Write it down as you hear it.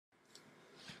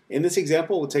In this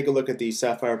example, we'll take a look at the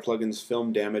Sapphire plugin's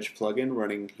FilmDamage plugin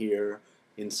running here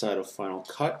inside of Final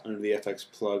Cut under the FX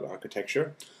plug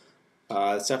architecture.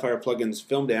 Sapphire plugin's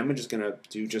FilmDamage is going to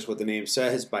do just what the name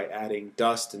says by adding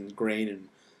dust and grain and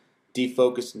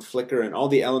defocus and flicker and all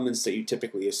the elements that you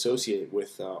typically associate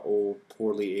with old,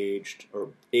 poorly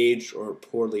aged or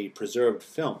poorly preserved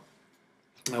film.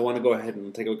 I want to go ahead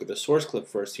and take a look at the source clip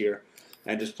first here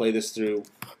and just play this through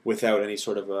without any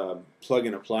sort of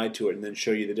plugin applied to it, and then show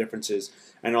you the differences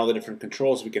and all the different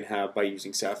controls we can have by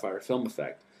using Sapphire Film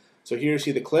Effect. So here you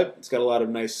see the clip. It's got a lot of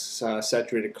nice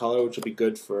saturated color, which will be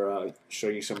good for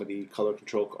showing you some of the color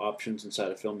control options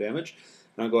inside of FilmDamage.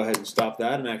 And I'll go ahead and stop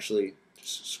that and actually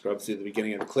just scrub through the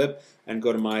beginning of the clip and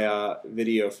go to my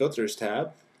Video Filters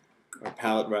tab, or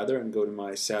palette rather, and go to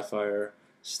my Sapphire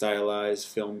Stylized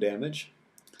FilmDamage.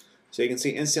 So you can see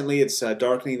instantly it's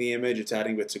darkening the image, it's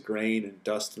adding bits of grain and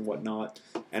dust and whatnot.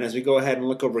 And as we go ahead and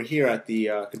look over here at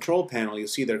the control panel, you'll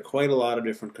see there are quite a lot of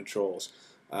different controls.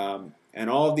 And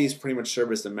all of these pretty much serve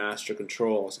as the master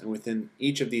controls. And within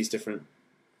each of these different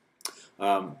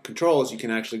controls, you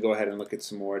can actually go ahead and look at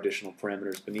some more additional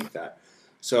parameters beneath that.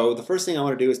 So the first thing I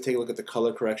want to do is take a look at the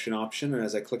color correction option. And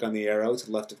as I click on the arrow to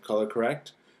the left of color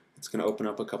correct, it's going to open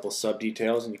up a couple sub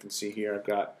details. And you can see here I've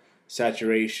got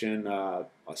saturation,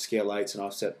 scale lights and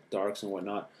offset darks and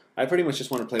whatnot. I pretty much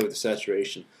just want to play with the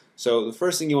saturation. So the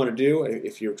first thing you want to do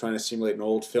if you're trying to simulate an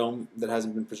old film that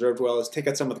hasn't been preserved well is take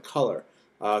out some of the color.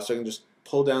 So I can just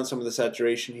pull down some of the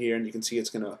saturation here, and you can see it's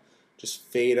going to just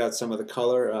fade out some of the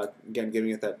color, again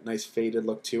giving it that nice faded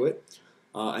look to it.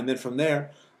 And then from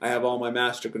there I have all my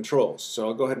master controls. So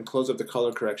I'll go ahead and close up the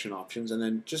color correction options and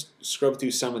then just scrub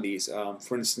through some of these.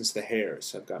 For instance, the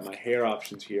hairs. I've got my hair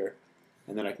options here.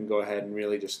 And then I can go ahead and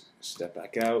really just step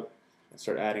back out and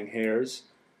start adding hairs.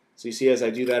 So you see as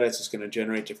I do that, it's just going to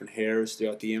generate different hairs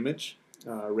throughout the image,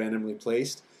 randomly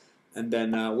placed. And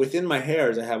then within my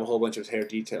hairs, I have a whole bunch of hair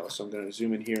details. So I'm going to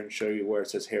zoom in here and show you where it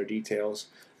says hair details.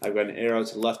 I've got an arrow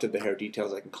to the left of the hair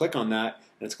details. I can click on that,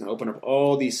 and it's going to open up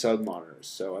all these sub-monitors.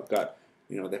 So I've got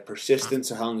the persistence,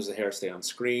 so how long does the hair stay on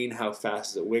screen, how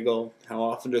fast does it wiggle, how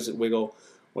often does it wiggle,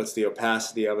 what's the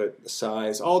opacity of it, the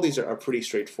size. All these are pretty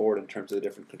straightforward in terms of the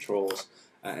different controls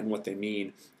and what they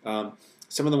mean.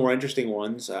 Some of the more interesting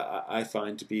ones I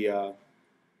find to be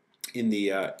in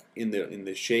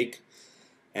the shake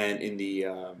and in the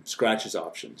scratches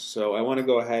options. So I want to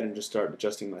go ahead and just start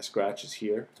adjusting my scratches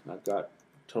here. I've got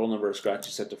total number of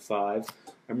scratches set to 5.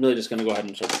 I'm really just going to go ahead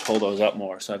and sort of pull those up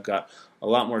more. So I've got a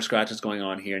lot more scratches going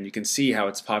on here, and you can see how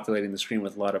it's populating the screen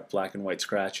with a lot of black and white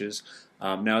scratches.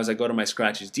 Now as I go to my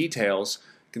scratches details,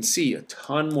 you can see a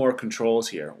ton more controls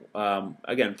here.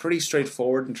 Again, pretty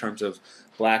straightforward in terms of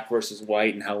black versus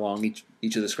white and how long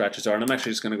each of the scratches are. And I'm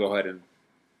actually just going to go ahead and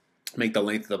make the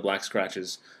length of the black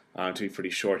scratches to be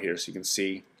pretty short here, so you can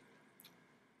see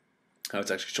how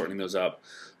it's actually shortening those up.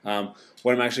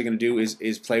 What I'm actually going to do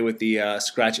is play with the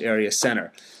scratch area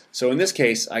center. So in this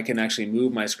case, I can actually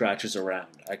move my scratches around.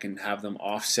 I can have them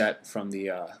offset from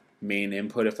the main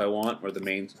input if I want, or the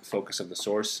main focus of the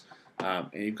source. And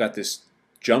you've got this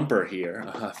jumper here,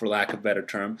 for lack of a better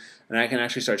term, and I can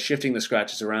actually start shifting the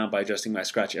scratches around by adjusting my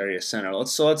scratch area center.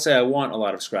 So let's say I want a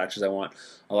lot of scratches. I want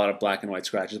a lot of black and white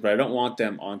scratches, but I don't want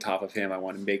them on top of him. I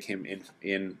want to make him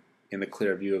in the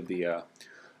clear view of the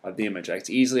image. I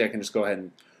can just go ahead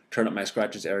and turn up my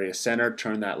scratches area center,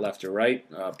 turn that left or right,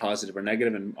 positive or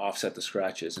negative, and offset the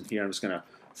scratches. And here I'm just going to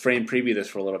frame preview this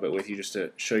for a little bit with you just to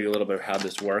show you a little bit of how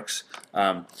this works.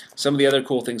 Some of the other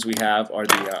cool things we have are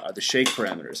the shake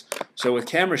parameters. So with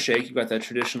camera shake, you've got that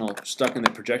traditional stuck in the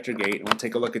projector gate, and we'll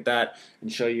take a look at that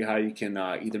and show you how you can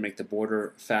either make the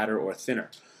border fatter or thinner.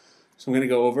 So I'm going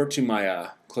to go over to my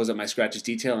close up my scratches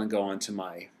detail and go on to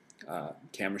my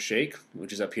camera shake,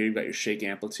 which is up here. You've got your shake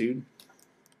amplitude.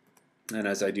 And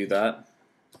as I do that,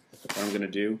 what I'm going to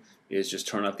do is just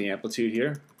turn up the amplitude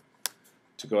here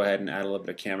to go ahead and add a little bit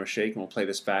of camera shake, and we'll play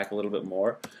this back a little bit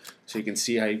more so you can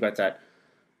see how you've got that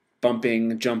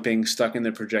bumping, jumping, stuck in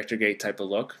the projector gate type of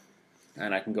look.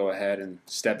 And I can go ahead and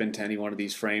step into any one of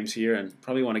these frames here, and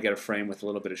probably want to get a frame with a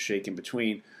little bit of shake in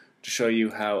between to show you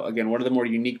how, again, one of the more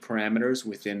unique parameters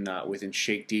within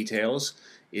shake details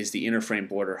is the inner frame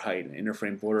border height. And inner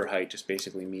frame border height just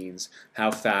basically means how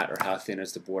fat or how thin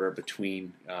is the border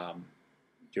between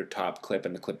your top clip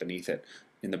and the clip beneath it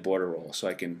in the border roll. So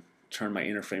I can turn my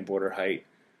inner frame border height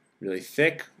really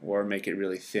thick or make it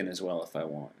really thin as well if I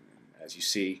want. As you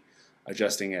see,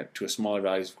 adjusting it to a smaller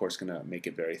value is of course going to make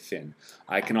it very thin.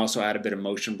 I can also add a bit of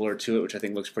motion blur to it, which I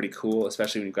think looks pretty cool,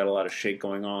 especially when you've got a lot of shake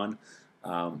going on.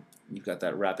 You've got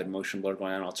that rapid motion blur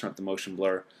going on. I'll turn up the motion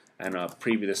blur and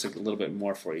preview this a little bit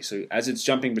more for you. So as it's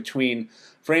jumping between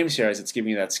frames here, as it's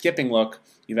giving you that skipping look,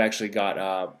 you've actually got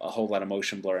a whole lot of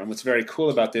motion blur. And what's very cool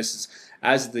about this is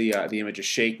as the image is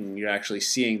shaking, you're actually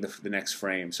seeing the next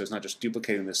frame. So it's not just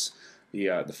duplicating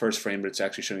the first frame, but it's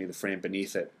actually showing you the frame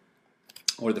beneath it,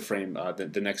 or the frame,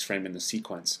 the next frame in the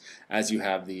sequence, as you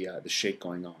have the shake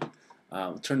going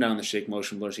on. Turn down the shake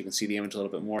motion blur so you can see the image a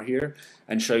little bit more here,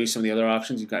 and show you some of the other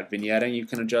options. You've got vignetting you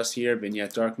can adjust here,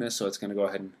 vignette darkness, so it's going to go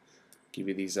ahead and give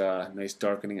you these nice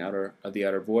darkening of the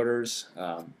outer borders.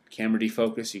 Camera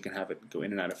defocus, you can have it go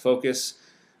in and out of focus.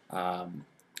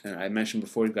 And I mentioned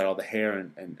before, you've got all the hair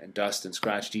and dust and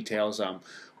scratch details.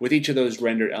 With each of those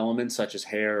rendered elements, such as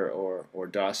hair or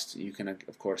dust, you can,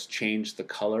 of course, change the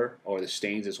color or the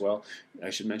stains as well.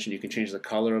 I should mention you can change the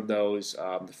color of those,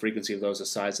 the frequency of those, the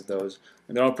size of those,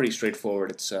 and they're all pretty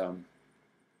straightforward.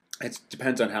 It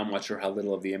depends on how much or how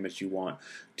little of the image you want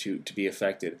to be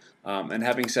affected. And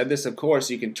having said this, of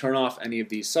course, you can turn off any of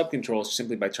these sub-controls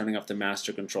simply by turning off the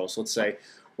master control. So let's say,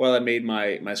 well, I made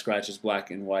my scratches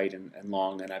black and white and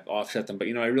long, and I've offset them, but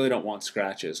I really don't want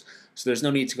scratches. So there's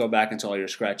no need to go back into all your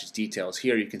scratches details.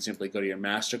 Here you can simply go to your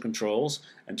master controls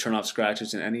and turn off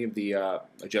scratches, and any of the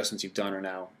adjustments you've done are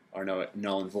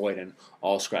null and void, and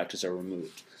all scratches are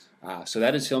removed. So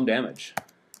that is FilmDamage.